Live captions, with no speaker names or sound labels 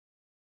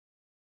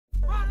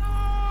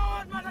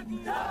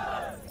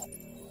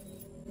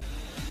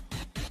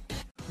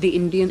The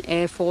Indian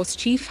Air Force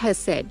chief has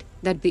said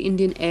that the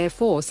Indian Air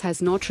Force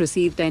has not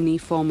received any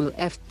formal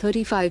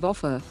F-35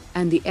 offer,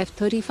 and the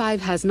F-35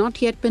 has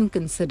not yet been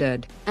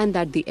considered, and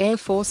that the Air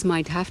Force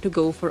might have to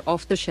go for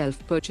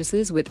off-the-shelf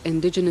purchases with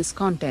indigenous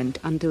content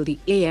until the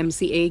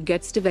AMCA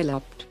gets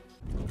developed.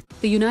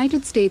 The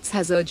United States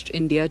has urged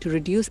India to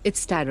reduce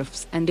its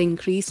tariffs and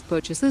increase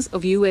purchases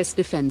of U.S.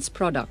 defense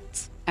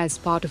products, as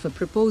part of a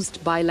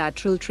proposed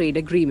bilateral trade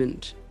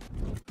agreement.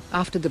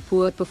 After the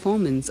poor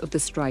performance of the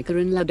Striker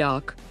in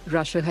Ladakh,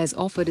 Russia has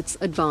offered its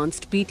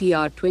advanced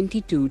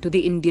BTR-22 to the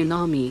Indian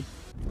Army.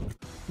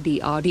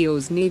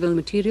 DRDO's Naval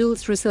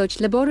Materials Research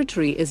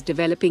Laboratory is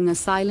developing a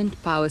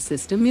silent power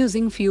system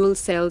using fuel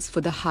cells for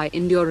the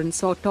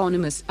high-endurance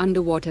autonomous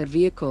underwater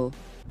vehicle.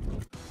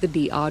 The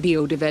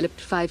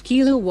DRDO-developed 5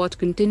 kW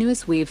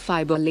continuous wave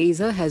fiber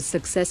laser has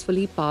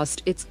successfully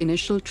passed its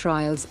initial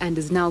trials and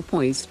is now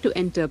poised to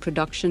enter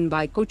production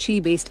by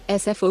Kochi-based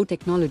SFO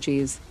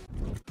Technologies.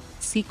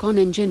 SECON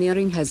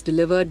Engineering has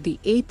delivered the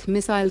 8th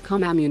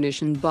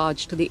missile-cum-ammunition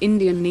barge to the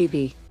Indian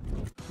Navy.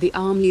 The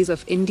armies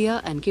of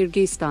India and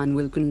Kyrgyzstan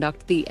will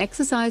conduct the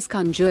Exercise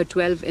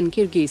Khanjar-XII in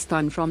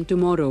Kyrgyzstan from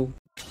tomorrow.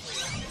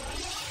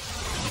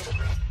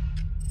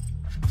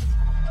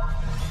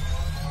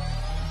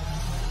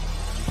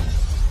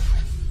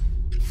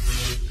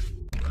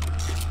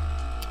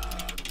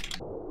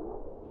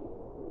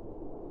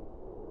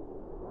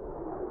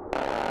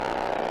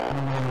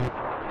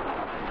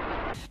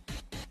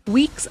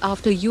 Weeks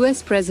after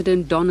US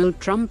President Donald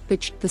Trump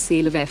pitched the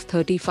sale of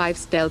F-35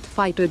 stealth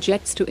fighter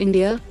jets to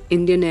India,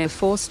 Indian Air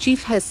Force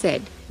chief has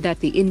said that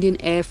the Indian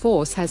Air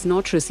Force has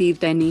not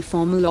received any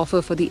formal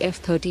offer for the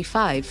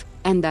F-35,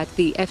 and that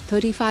the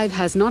F-35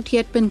 has not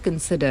yet been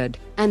considered,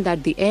 and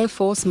that the Air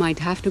Force might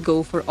have to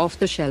go for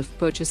off-the-shelf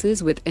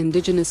purchases with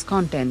indigenous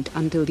content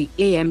until the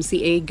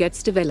AMCA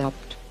gets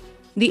developed.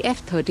 The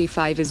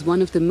F-35 is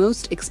one of the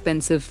most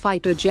expensive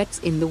fighter jets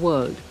in the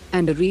world,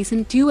 and a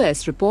recent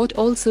US report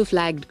also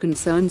flagged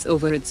concerns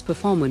over its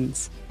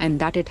performance, and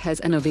that it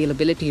has an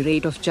availability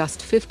rate of just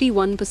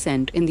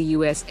 51% in the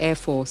US Air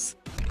Force.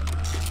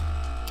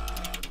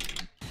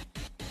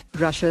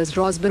 Russia's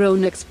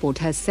Rosoboronexport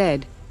has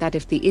said that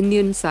if the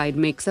Indian side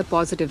makes a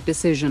positive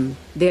decision,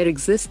 there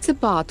exists a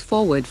path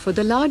forward for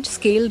the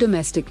large-scale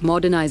domestic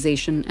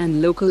modernization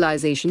and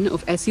localization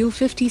of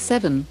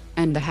Su-57,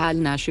 and the HAL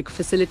Nashik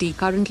facility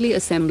currently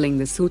assembling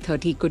the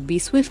Su-30 could be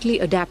swiftly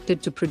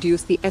adapted to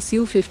produce the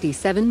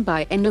Su-57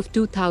 by end of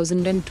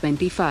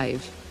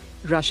 2025.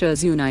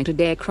 Russia's United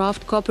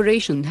Aircraft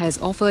Corporation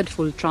has offered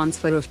full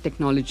transfer of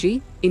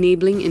technology,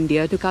 enabling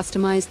India to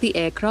customize the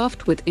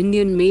aircraft with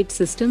Indian-made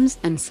systems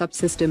and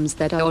subsystems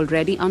that are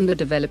already under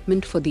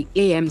development for the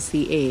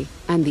AMCA,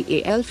 and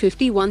the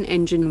AL-51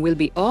 engine will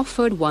be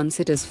offered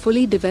once it is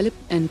fully developed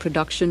and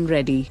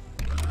production-ready.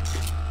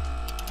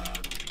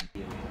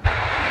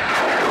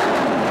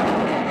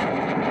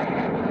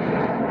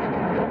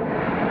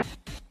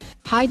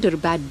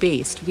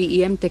 Hyderabad-based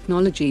VEM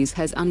Technologies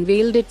has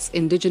unveiled its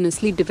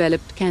indigenously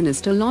developed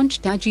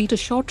canister-launched Ajita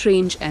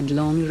short-range and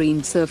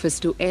long-range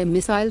surface-to-air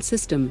missile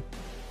system.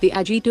 The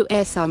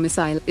Ajita-LR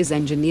missile is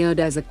engineered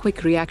as a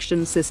quick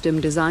reaction system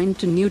designed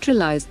to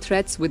neutralize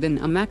threats within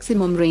a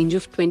maximum range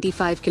of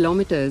 25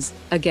 kilometers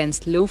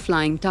against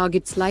low-flying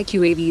targets like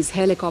UAVs,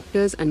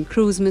 helicopters and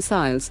cruise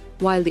missiles,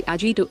 while the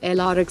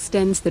Ajita-LR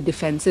extends the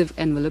defensive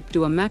envelope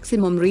to a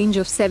maximum range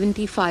of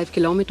 75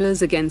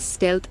 kilometers against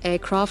stealth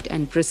aircraft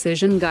and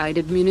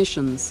precision-guided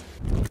munitions.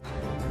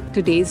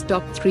 Today's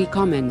top 3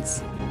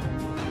 comments.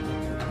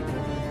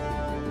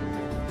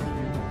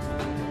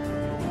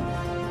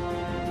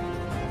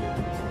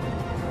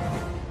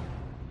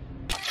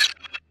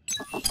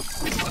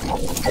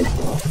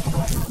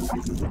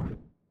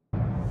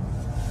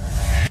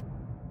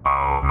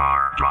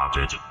 Omar dropped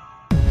it.